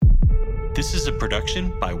This is a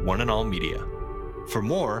production by One and All Media. For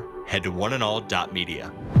more, head to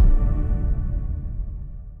oneandall.media.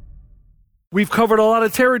 We've covered a lot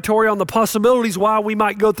of territory on the possibilities why we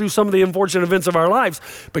might go through some of the unfortunate events of our lives.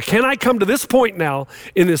 But can I come to this point now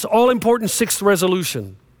in this all-important sixth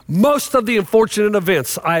resolution? Most of the unfortunate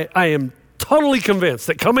events, I am totally convinced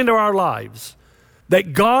that come into our lives,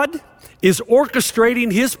 that God is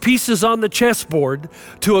orchestrating his pieces on the chessboard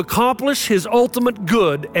to accomplish his ultimate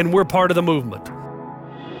good, and we're part of the movement.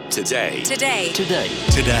 Today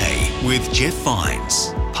with Jeff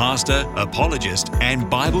Vines, pastor, apologist, and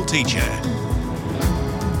Bible teacher.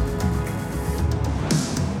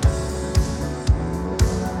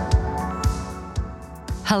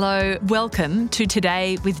 Hello, welcome to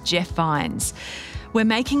Today with Jeff Vines. We're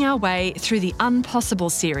making our way through the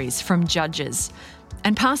Unpossible series from Judges.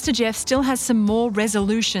 And Pastor Jeff still has some more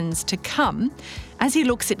resolutions to come as he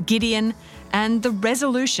looks at Gideon and the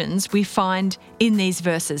resolutions we find in these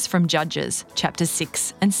verses from Judges, chapters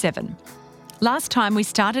 6 and 7. Last time we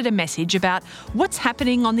started a message about what's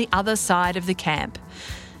happening on the other side of the camp.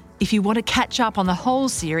 If you want to catch up on the whole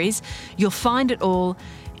series, you'll find it all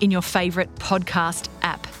in your favourite podcast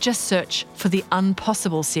app. Just search for the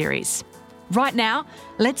Unpossible series. Right now,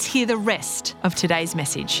 let's hear the rest of today's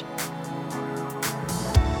message.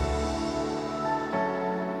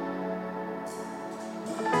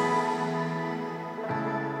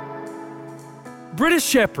 British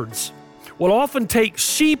shepherds will often take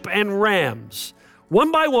sheep and rams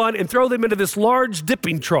one by one and throw them into this large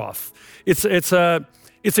dipping trough. It's a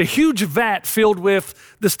huge vat filled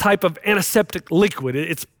with this type of antiseptic liquid.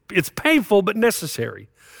 It's painful but necessary.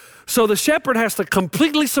 So the shepherd has to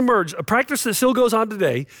completely submerge, a practice that still goes on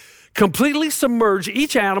today, completely submerge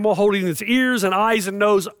each animal holding its ears and eyes and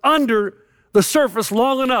nose under the surface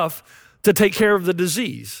long enough to take care of the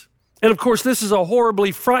disease. And of course, this is a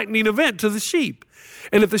horribly frightening event to the sheep.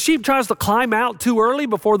 And if the sheep tries to climb out too early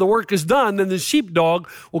before the work is done, then the sheepdog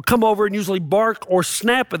will come over and usually bark or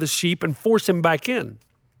snap at the sheep and force him back in.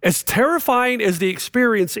 As terrifying as the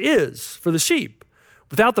experience is for the sheep,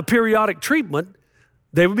 without the periodic treatment,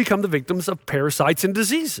 they would become the victims of parasites and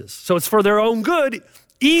diseases. So it's for their own good,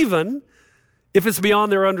 even if it's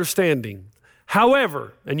beyond their understanding.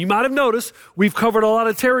 However, and you might have noticed, we've covered a lot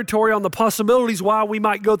of territory on the possibilities why we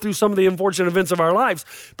might go through some of the unfortunate events of our lives.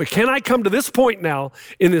 But can I come to this point now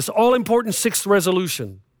in this all-important sixth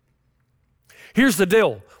resolution? Here's the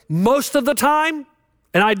deal. Most of the time,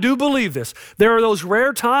 and I do believe this, there are those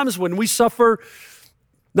rare times when we suffer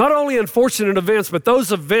not only unfortunate events, but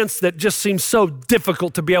those events that just seem so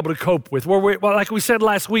difficult to be able to cope with, where like we said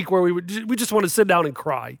last week, where we just want to sit down and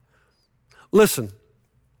cry. Listen.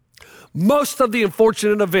 Most of the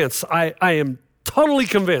unfortunate events, I am totally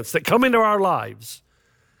convinced that come into our lives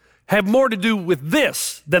have more to do with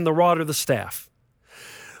this than the rod or the staff.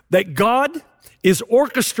 That God is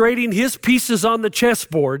orchestrating his pieces on the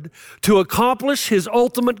chessboard to accomplish his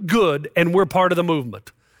ultimate good, and we're part of the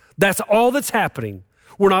movement. That's all that's happening.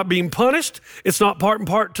 We're not being punished. It's not part and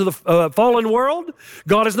part to the fallen world.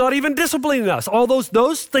 God is not even disciplining us. All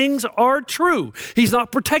those things are true. He's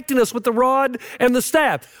not protecting us with the rod and the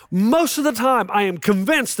staff. Most of the time, I am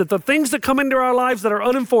convinced that the things that come into our lives that are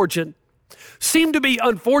unfortunate seem to be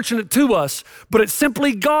unfortunate to us, but it's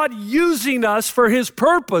simply God using us for his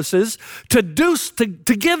purposes to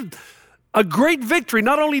give a great victory,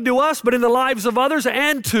 not only to us, but in the lives of others,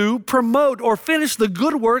 and to promote or finish the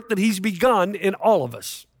good work that he's begun in all of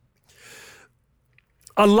us.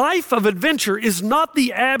 A life of adventure is not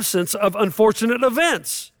the absence of unfortunate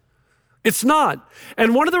events. It's not.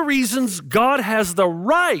 And one of the reasons God has the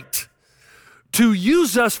right to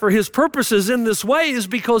use us for his purposes in this way is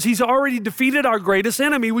because he's already defeated our greatest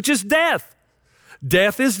enemy, which is death.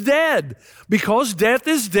 Death is dead. Because death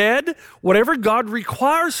is dead, whatever God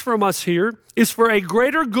requires from us here is for a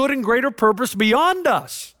greater good and greater purpose beyond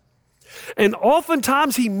us. And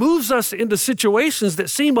oftentimes he moves us into situations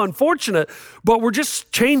that seem unfortunate, but we're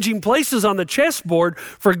just changing places on the chessboard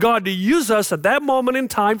for God to use us at that moment in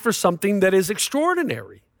time for something that is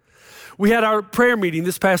extraordinary. We had our prayer meeting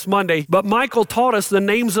this past Monday, but Michael taught us the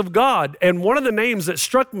names of God. And one of the names that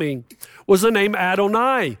struck me was the name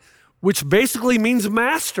Adonai, which basically means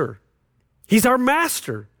master. He's our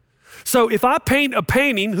master. So if I paint a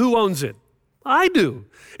painting, who owns it? I do.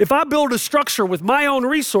 If I build a structure with my own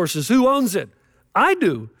resources, who owns it? I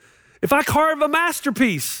do. If I carve a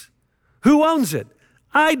masterpiece, who owns it?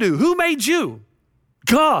 I do. Who made you?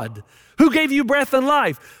 God. Who gave you breath and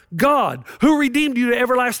life? God. Who redeemed you to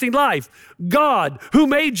everlasting life? God. Who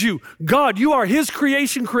made you? God. You are his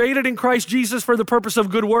creation, created in Christ Jesus for the purpose of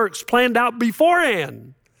good works, planned out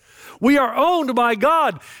beforehand. We are owned by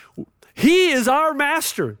God. He is our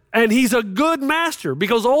master, and he's a good master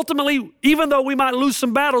because ultimately, even though we might lose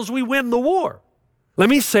some battles, we win the war. Let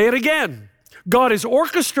me say it again. God is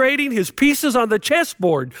orchestrating his pieces on the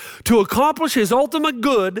chessboard to accomplish his ultimate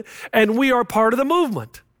good, and we are part of the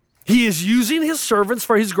movement. He is using his servants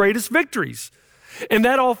for his greatest victories. And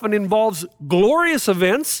that often involves glorious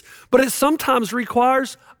events, but it sometimes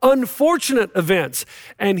requires unfortunate events.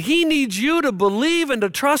 And he needs you to believe and to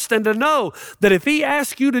trust and to know that if he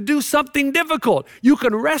asks you to do something difficult, you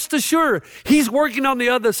can rest assured he's working on the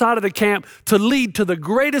other side of the camp to lead to the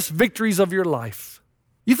greatest victories of your life.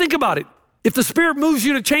 You think about it. If the Spirit moves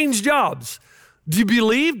you to change jobs, do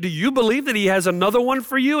you believe that he has another one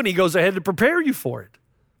for you and he goes ahead to prepare you for it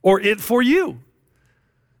or it for you?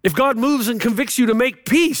 If God moves and convicts you to make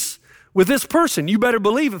peace with this person, you better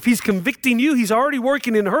believe if he's convicting you, he's already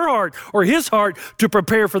working in her heart or his heart to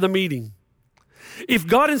prepare for the meeting. If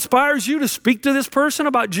God inspires you to speak to this person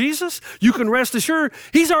about Jesus, you can rest assured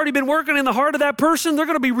he's already been working in the heart of that person. They're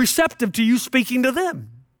going to be receptive to you speaking to them.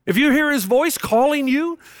 If you hear his voice calling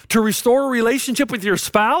you to restore a relationship with your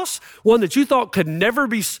spouse, one that you thought could never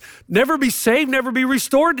be saved, never be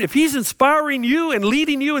restored, if he's inspiring you and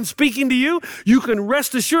leading you and speaking to you, you can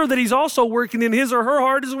rest assured that he's also working in his or her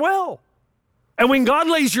heart as well. And when God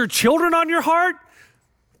lays your children on your heart,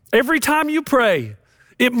 every time you pray,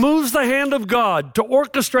 it moves the hand of God to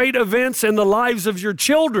orchestrate events in the lives of your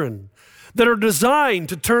children that are designed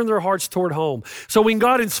to turn their hearts toward home. So when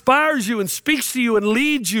God inspires you and speaks to you and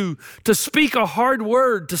leads you to speak a hard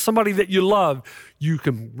word to somebody that you love, you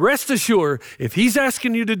can rest assured if he's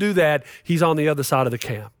asking you to do that, he's on the other side of the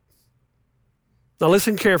camp. Now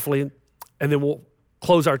listen carefully, and then we'll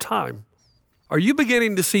close our time. Are you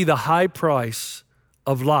beginning to see the high price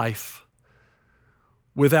of life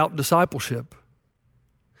without discipleship?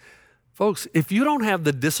 Folks, if you don't have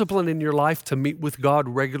the discipline in your life to meet with God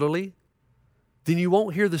regularly, then you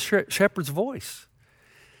won't hear the shepherd's voice.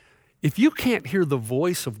 If you can't hear the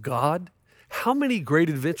voice of God, how many great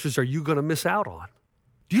adventures are you going to miss out on?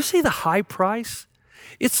 Do you see the high price?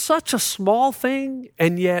 It's such a small thing,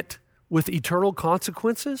 and yet with eternal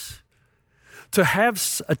consequences. To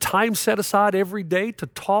have a time set aside every day to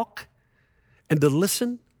talk and to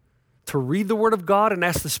listen, to read the Word of God and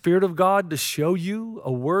ask the Spirit of God to show you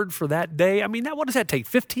a word for that day. I mean, what does that take,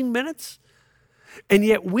 15 minutes? And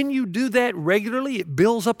yet when you do that regularly, it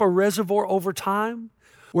builds up a reservoir over time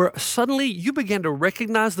where suddenly you begin to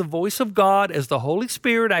recognize the voice of God as the Holy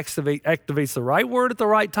Spirit activates the right word at the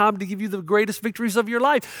right time to give you the greatest victories of your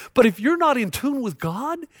life. But if you're not in tune with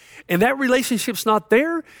God and that relationship's not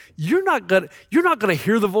there, you're not gonna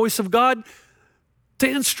hear the voice of God to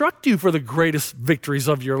instruct you for the greatest victories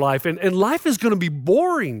of your life. And life is going to be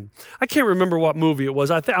boring. I can't remember what movie it was.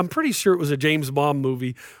 I'm pretty sure it was a James Bond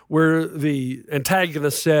movie where the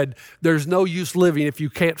antagonist said, "There's no use living if you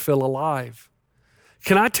can't feel alive."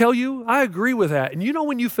 Can I tell you, I agree with that. And you know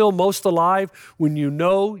when you feel most alive? When you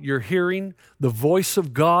know you're hearing the voice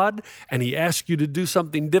of God and he asks you to do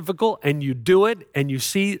something difficult and you do it and you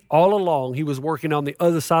see all along he was working on the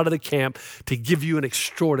other side of the camp to give you an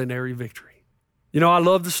extraordinary victory. You know, I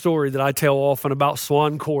love the story that I tell often about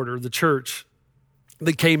Swan Quarter, the church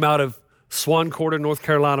that came out of Swan Quarter, North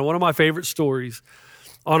Carolina. One of my favorite stories.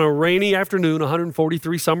 On a rainy afternoon,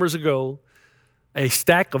 143 summers ago, a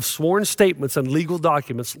stack of sworn statements and legal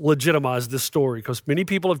documents legitimized this story because many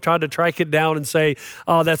people have tried to track it down and say,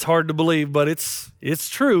 "Oh, that's hard to believe," but it's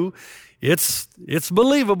true. It's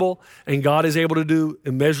believable, and God is able to do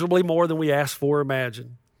immeasurably more than we ask for or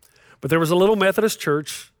imagine. But there was a little Methodist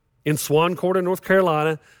church in Swan Quarter, North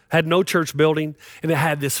Carolina, had no church building, and it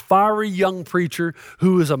had this fiery young preacher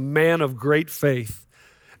who was a man of great faith.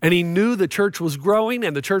 And he knew the church was growing,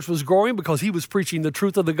 and the church was growing because he was preaching the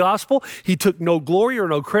truth of the gospel. He took no glory or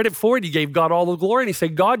no credit for it. He gave God all the glory, and he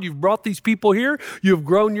said, "God, you've brought these people here. You've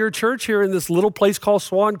grown your church here in this little place called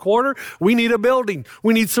Swan Quarter. We need a building.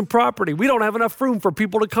 We need some property. We don't have enough room for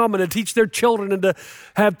people to come and to teach their children and to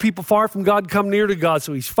have people far from God come near to God."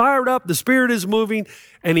 So he's fired up. The Spirit is moving,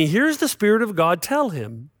 and he hears the Spirit of God tell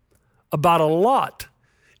him about a lot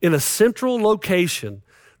in a central location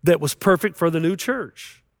that was perfect for the new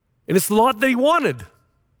church. And it's the lot that he wanted.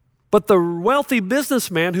 But the wealthy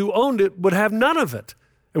businessman who owned it would have none of it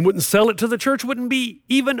and wouldn't sell it to the church, wouldn't be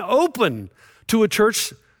even open to a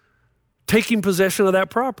church taking possession of that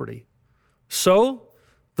property. So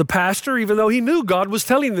the pastor, even though he knew God was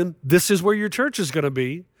telling them, "This is where your church is going to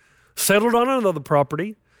be," settled on another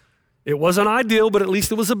property. It wasn't ideal, but at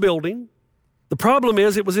least it was a building. The problem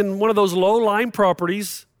is it was in one of those low-lying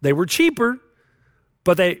properties. They were cheaper,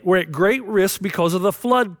 but they were at great risk because of the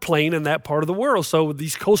floodplain in that part of the world. So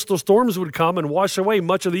these coastal storms would come and wash away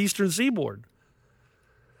much of the eastern seaboard.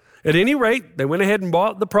 At any rate, they went ahead and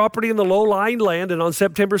bought the property in the low-lying land, and on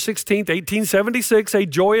September 16th, 1876, a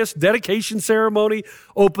joyous dedication ceremony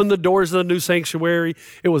opened the doors of the new sanctuary.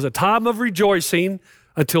 It was a time of rejoicing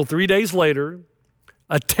until 3 days later,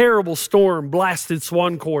 a terrible storm blasted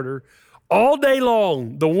Swan Quarter. All day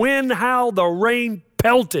long, the wind howled, the rain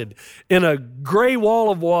pelted in a gray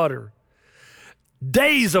wall of water.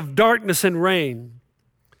 Days of darkness and rain,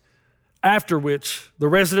 after which the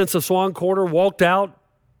residents of Swan Quarter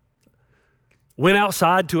went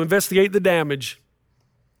outside to investigate the damage.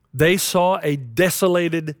 They saw a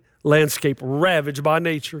desolated landscape ravaged by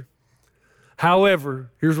nature.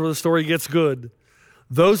 However, here's where the story gets good.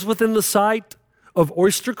 Those within the sight of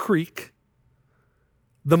Oyster Creek,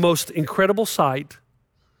 the most incredible sight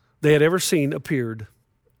they had ever seen appeared.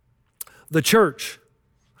 The church,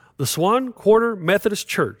 the Swan Quarter Methodist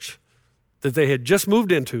Church that they had just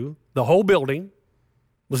moved into, the whole building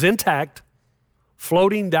was intact,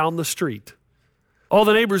 floating down the street. All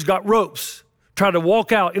the neighbors got ropes, tried to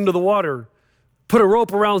walk out into the water, put a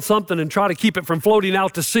rope around something and try to keep it from floating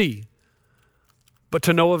out to sea, but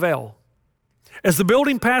to no avail. As the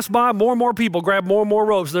building passed by, more and more people grabbed more and more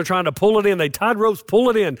ropes, and they're trying to pull it in. They tied ropes, pull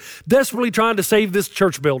it in, desperately trying to save this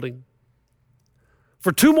church building.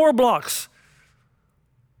 For 2 more blocks,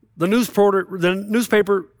 the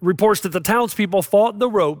newspaper reports that the townspeople fought the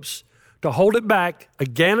ropes to hold it back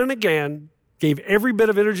again and again, gave every bit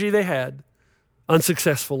of energy they had,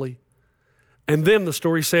 unsuccessfully. And then the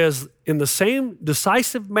story says, in the same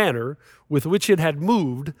decisive manner with which it had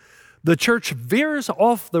moved, the church veers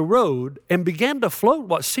off the road and began to float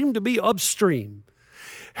what seemed to be upstream,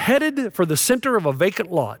 headed for the center of a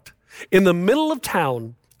vacant lot, in the middle of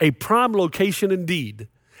town, a prime location indeed,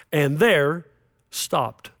 and there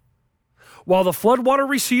stopped. While the floodwater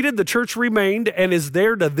receded, the church remained and is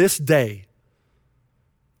there to this day.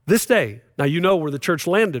 This day. Now you know where the church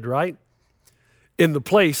landed, right? In the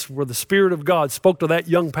place where the Spirit of God spoke to that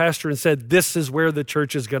young pastor and said, this is where the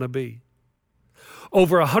church is going to be.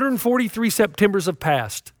 Over 143 Septembers have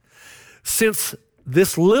passed since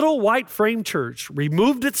this little white frame church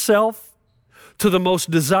removed itself to the most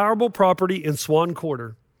desirable property in Swan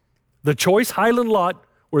Quarter, the choice Highland lot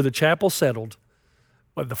where the chapel settled.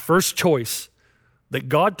 But the first choice that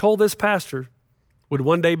God told this pastor would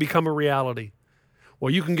one day become a reality.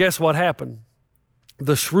 Well, you can guess what happened.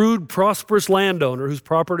 The shrewd, prosperous landowner whose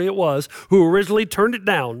property it was, who originally turned it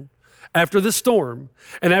down after the storm,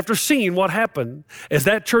 and after seeing what happened as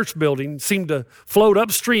that church building seemed to float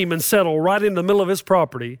upstream and settle right in the middle of his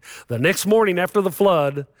property, the next morning after the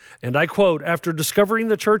flood, and I quote, after discovering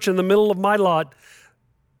the church in the middle of my lot,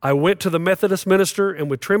 I went to the Methodist minister and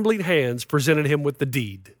with trembling hands presented him with the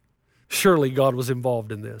deed. Surely God was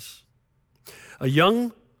involved in this. A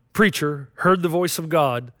young preacher heard the voice of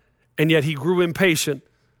God, and yet he grew impatient,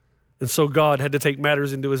 and so God had to take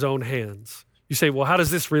matters into his own hands. You say, well, how does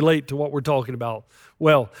this relate to what we're talking about?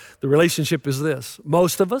 Well, the relationship is this.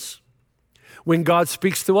 Most of us, when God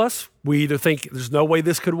speaks to us, we either think there's no way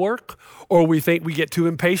this could work, or we think we get too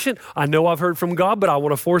impatient. I know I've heard from God, but I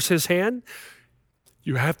want to force his hand.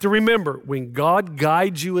 You have to remember, when God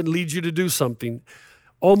guides you and leads you to do something,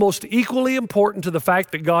 almost equally important to the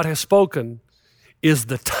fact that God has spoken is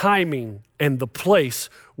the timing and the place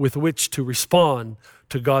with which to respond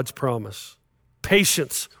to God's promise.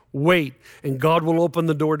 Patience, wait, and God will open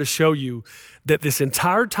the door to show you that this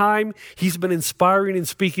entire time he's been inspiring and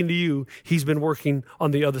speaking to you, he's been working on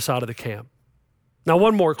the other side of the camp. Now,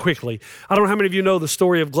 one more quickly. I don't know how many of you know the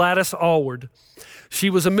story of Gladys Aylward.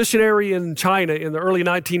 She was a missionary in China in the early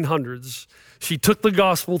 1900s. She took the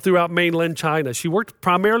gospel throughout mainland China. She worked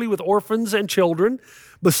primarily with orphans and children,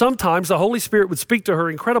 but sometimes the Holy Spirit would speak to her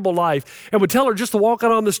incredible life and would tell her just to walk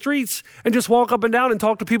out on the streets and just walk up and down and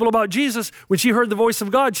talk to people about Jesus. When she heard the voice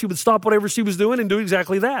of God, she would stop whatever she was doing and do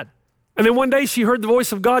exactly that. And then one day she heard the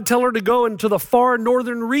voice of God tell her to go into the far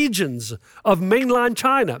northern regions of mainland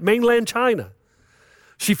China.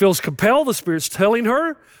 She feels compelled. The Spirit's telling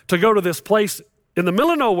her to go to this place in the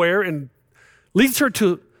middle of nowhere and leads her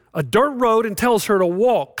to a dirt road and tells her to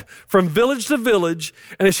walk from village to village.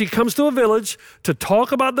 And as she comes to a village to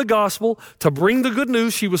talk about the gospel, to bring the good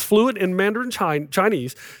news, she was fluent in Mandarin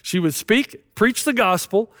Chinese. She would speak, preach the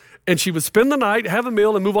gospel, and she would spend the night, have a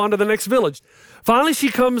meal, and move on to the next village. Finally, she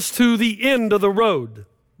comes to the end of the road,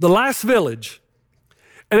 the last village.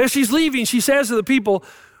 And as she's leaving, she says to the people,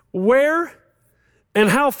 where and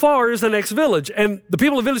how far is the next village? And the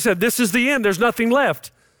people of the village said, this is the end. There's nothing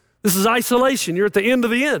left. This is isolation. You're at the end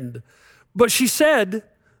of the end. But she said,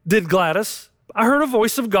 did Gladys, I heard a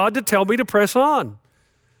voice of God to tell me to press on.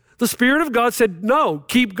 The Spirit of God said, no,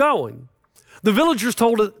 keep going. The villagers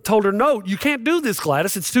told her, no, you can't do this,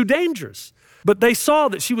 Gladys. It's too dangerous. But they saw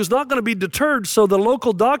that she was not going to be deterred, so the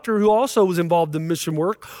local doctor, who also was involved in mission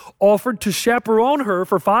work, offered to chaperone her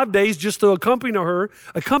for 5 days just to accompany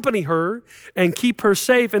her and keep her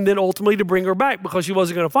safe, and then ultimately to bring her back because she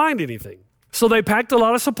wasn't going to find anything. So they packed a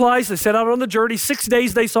lot of supplies. They set out on the journey. 6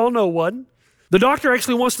 days they saw no one. The doctor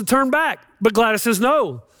actually wants to turn back, but Gladys says,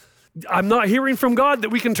 no, I'm not hearing from God that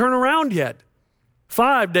we can turn around yet.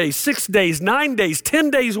 5 days, 6 days, 9 days,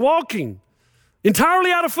 10 days walking,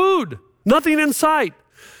 entirely out of food. Nothing in sight.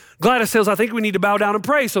 Gladys says, I think we need to bow down and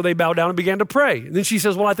pray. So they bowed down and began to pray. And then she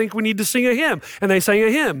says, well, I think we need to sing a hymn. And they sang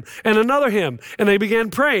a hymn and another hymn. And they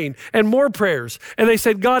began praying and more prayers. And they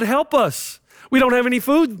said, God, help us. We don't have any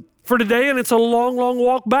food for today, and it's a long, long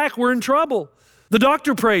walk back. We're in trouble. The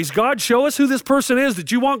doctor prays, God, show us who this person is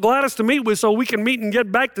that you want Gladys to meet with so we can meet and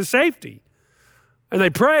get back to safety. And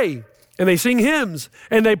they pray and they sing hymns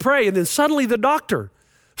and they pray. And then suddenly the doctor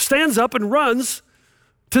stands up and runs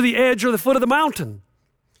to the edge or the foot of the mountain.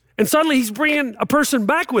 And suddenly he's bringing a person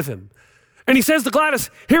back with him. And he says to Gladys,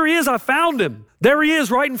 here he is, I found him. There he is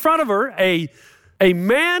right in front of her, a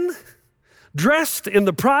man dressed in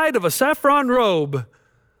the pride of a saffron robe,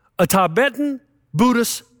 a Tibetan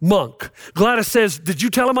Buddhist monk. Gladys says, did you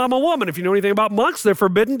tell him I'm a woman? If you know anything about monks, they're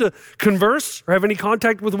forbidden to converse or have any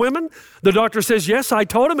contact with women. The doctor says, yes, I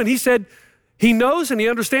told him. And he said, he knows and he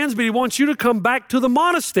understands, but he wants you to come back to the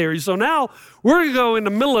monastery. So now we're going to go in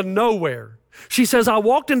the middle of nowhere. She says, I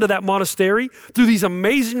walked into that monastery through these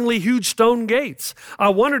amazingly huge stone gates. I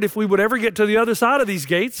wondered if we would ever get to the other side of these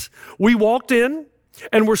gates. We walked in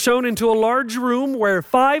and were shown into a large room where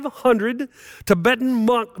 500 Tibetan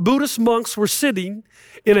Buddhist monks were sitting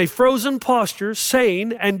in a frozen posture,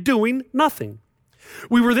 saying and doing nothing.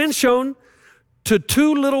 We were then shown to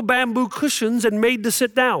 2 little bamboo cushions and made to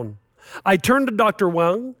sit down. I turned to Dr.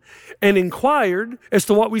 Wang and inquired as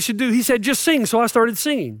to what we should do. He said, just sing. So I started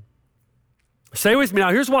singing. Stay with me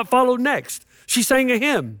now. Here's what followed next. She sang a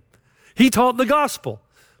hymn. He taught the gospel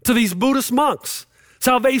to these Buddhist monks.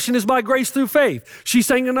 Salvation is by grace through faith. She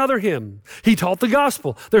sang another hymn. He taught the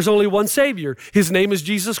gospel. There's only one Savior. His name is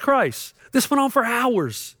Jesus Christ. This went on for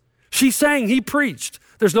hours. She sang. He preached.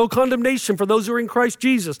 There's no condemnation for those who are in Christ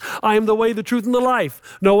Jesus. I am the way, the truth, and the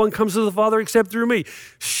life. No one comes to the Father except through me.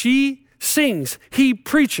 She sings. He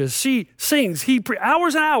preaches. She sings.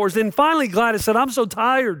 Hours and hours. Then finally Gladys said, I'm so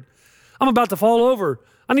tired. I'm about to fall over.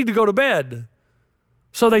 I need to go to bed.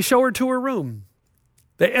 So they show her to her room.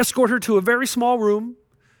 They escort her to a very small room.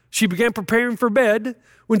 She began preparing for bed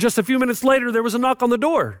when just a few minutes later there was a knock on the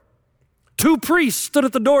door. 2 priests stood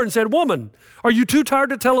at the door and said, woman, are you too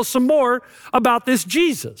tired to tell us some more about this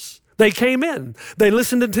Jesus? They came in. They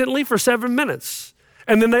listened intently for 7 minutes,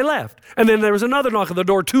 and then they left. And then there was another knock at the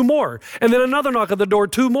door, 2 more. And then another knock at the door,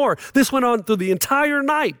 2 more. This went on through the entire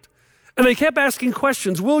night. And they kept asking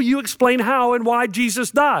questions. Will you explain how and why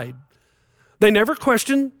Jesus died? They never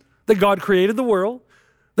questioned that God created the world.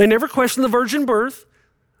 They never questioned the virgin birth.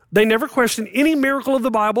 They never questioned any miracle of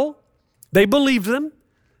the Bible. They believed them.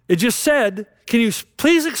 It just said, can you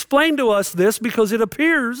please explain to us this, because it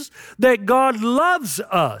appears that God loves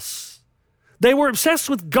us. They were obsessed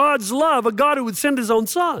with God's love, a God who would send his own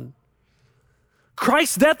son.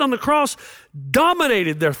 Christ's death on the cross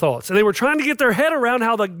dominated their thoughts, and they were trying to get their head around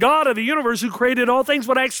how the God of the universe who created all things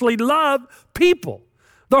would actually love people.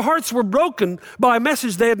 Their hearts were broken by a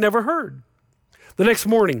message they had never heard. The next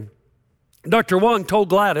morning, Dr. Wang told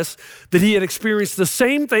Gladys that he had experienced the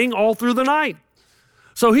same thing all through the night.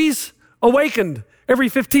 So he's awakened every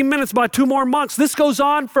 15 minutes by 2 more monks. This goes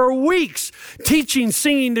on for weeks, teaching,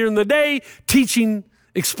 singing during the day, teaching,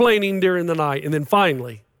 explaining during the night. And then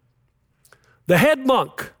finally, the head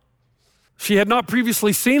monk, she had not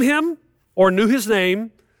previously seen him or knew his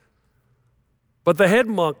name, but the head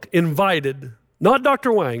monk invited, not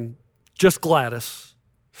Dr. Wang, just Gladys.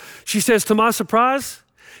 She says, to my surprise,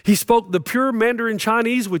 he spoke the pure Mandarin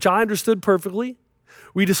Chinese, which I understood perfectly.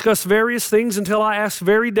 We discussed various things until I asked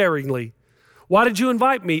very daringly, why did you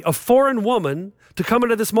invite me, a foreign woman, to come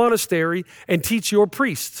into this monastery and teach your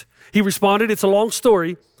priests? He responded, it's a long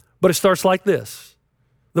story, but it starts like this.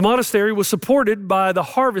 The monastery was supported by the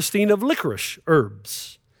harvesting of licorice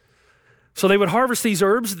herbs. So they would harvest these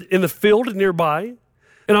herbs in the field nearby.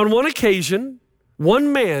 And on one occasion,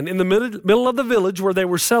 one man in the middle of the village where they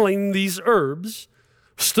were selling these herbs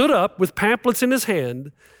stood up with pamphlets in his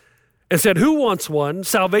hand and said, who wants one?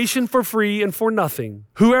 Salvation for free and for nothing.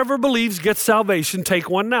 Whoever believes gets salvation, take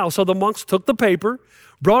one now. So the monks took the paper,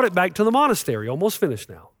 brought it back to the monastery, almost finished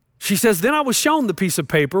now. She says, then I was shown the piece of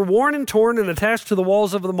paper, worn and torn and attached to the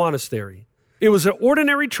walls of the monastery. It was an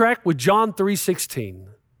ordinary tract with John 3:16.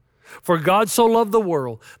 For God so loved the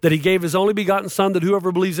world that he gave his only begotten Son, that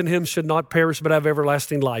whoever believes in him should not perish but have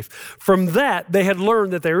everlasting life. From that, they had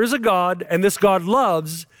learned that there is a God, and this God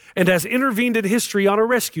loves and has intervened in history on a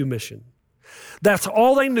rescue mission. That's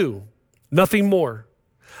all they knew, nothing more.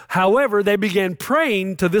 However, they began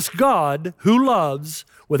praying to this God who loves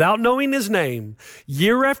without knowing his name.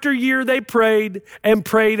 Year after year, they prayed and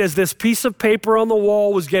prayed as this piece of paper on the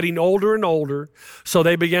wall was getting older and older. So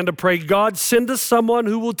they began to pray, God, send us someone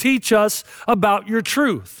who will teach us about your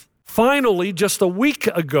truth. Finally, just a week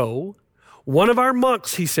ago, one of our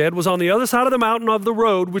monks, he said, was on the other side of the mountain of the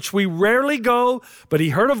road, which we rarely go, but he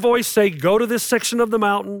heard a voice say, go to this section of the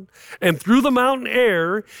mountain. And through the mountain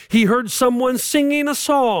air, he heard someone singing a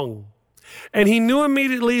song. And he knew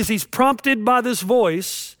immediately, as he's prompted by this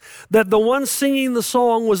voice, that the one singing the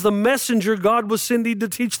song was the messenger God was sending to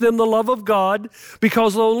teach them the love of God,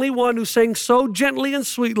 because the only one who sang so gently and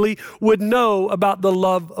sweetly would know about the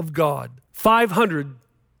love of God. 500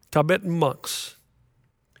 Tibetan monks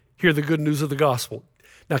hear the good news of the gospel.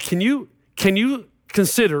 Now, can you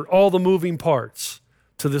consider all the moving parts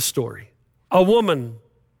to this story? A woman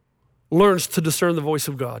learns to discern the voice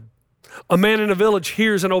of God. A man in a village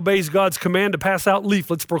hears and obeys God's command to pass out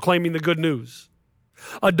leaflets proclaiming the good news.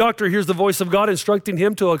 A doctor hears the voice of God instructing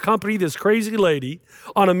him to accompany this crazy lady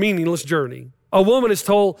on a meaningless journey. A woman is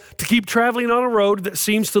told to keep traveling on a road that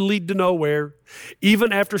seems to lead to nowhere,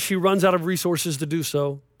 even after she runs out of resources to do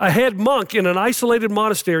so. A head monk in an isolated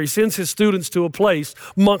monastery sends his students to a place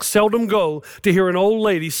monks seldom go to hear an old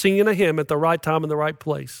lady singing a hymn at the right time in the right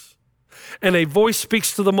place. And a voice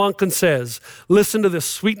speaks to the monk and says, listen to the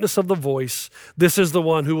sweetness of the voice. This is the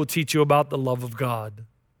one who will teach you about the love of God.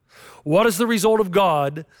 What is the result of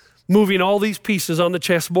God moving all these pieces on the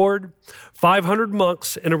chessboard? 500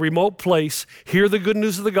 monks in a remote place hear the good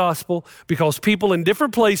news of the gospel because people in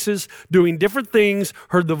different places doing different things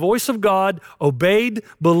heard the voice of God, obeyed,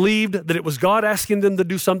 believed that it was God asking them to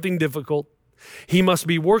do something difficult. He must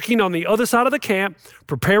be working on the other side of the camp,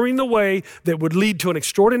 preparing the way that would lead to an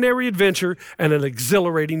extraordinary adventure and an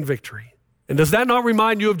exhilarating victory. And does that not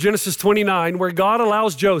remind you of Genesis 29, where God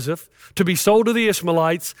allows Joseph to be sold to the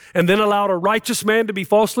Ishmaelites and then allowed a righteous man to be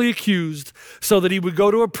falsely accused so that he would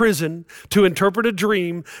go to a prison to interpret a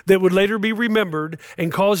dream that would later be remembered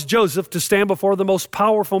and cause Joseph to stand before the most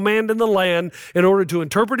powerful man in the land in order to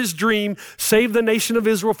interpret his dream, save the nation of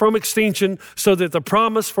Israel from extinction so that the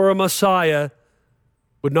promise for a Messiah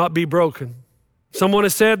would not be broken. Someone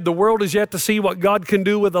has said, the world is yet to see what God can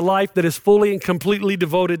do with a life that is fully and completely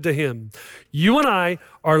devoted to him. You and I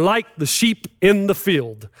are like the sheep in the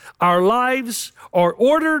field. Our lives are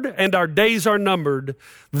ordered and our days are numbered.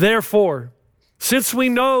 Therefore, since we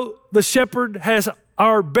know the shepherd has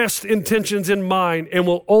our best intentions in mind and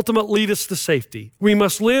will ultimately lead us to safety, we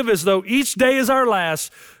must live as though each day is our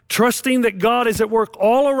last, trusting that God is at work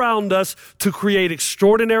all around us to create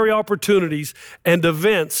extraordinary opportunities and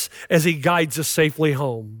events as he guides us safely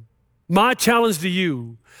home. My challenge to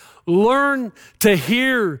you, learn to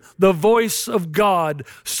hear the voice of God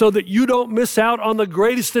so that you don't miss out on the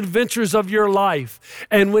greatest adventures of your life.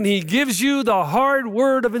 And when he gives you the hard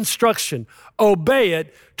word of instruction, obey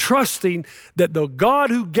it, trusting that the God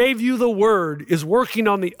who gave you the word is working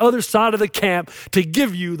on the other side of the camp to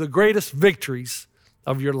give you the greatest victories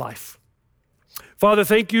of your life. Father,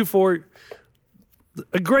 thank you for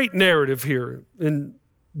a great narrative here in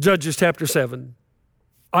Judges chapter 7.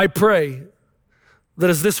 I pray that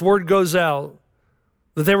as this word goes out,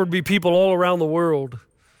 that there would be people all around the world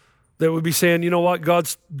that would be saying, you know what,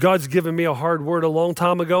 God's given me a hard word a long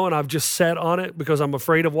time ago and I've just sat on it because I'm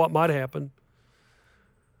afraid of what might happen.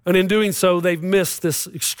 And in doing so, they've missed this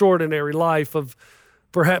extraordinary life of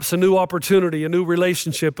perhaps a new opportunity, a new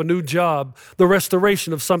relationship, a new job, the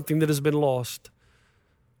restoration of something that has been lost.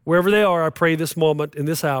 Wherever they are, I pray this moment, in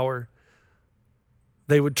this hour,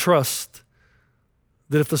 they would trust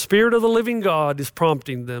that if the Spirit of the living God is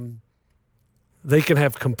prompting them, they can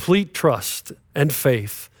have complete trust and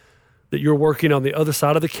faith that you're working on the other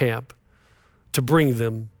side of the camp to bring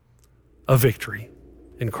them a victory.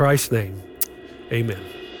 In Christ's name, amen.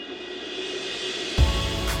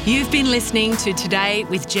 You've been listening to Today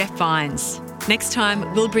with Jeff Vines. Next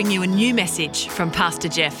time, we'll bring you a new message from Pastor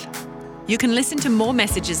Jeff. You can listen to more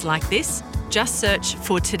messages like this. Just search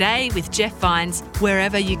for Today with Jeff Vines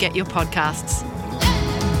wherever you get your podcasts.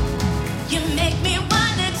 You make me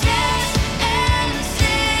wanna dance and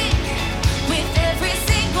sing with every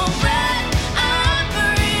single breath I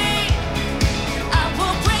breathe. I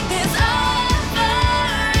will bring this offering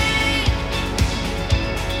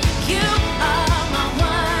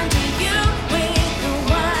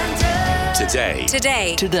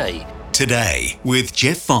Today. Today with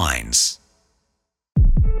Jeff Vines.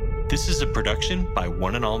 This is a production by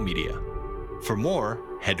One and All Media. For more,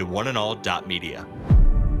 head to oneandall.media.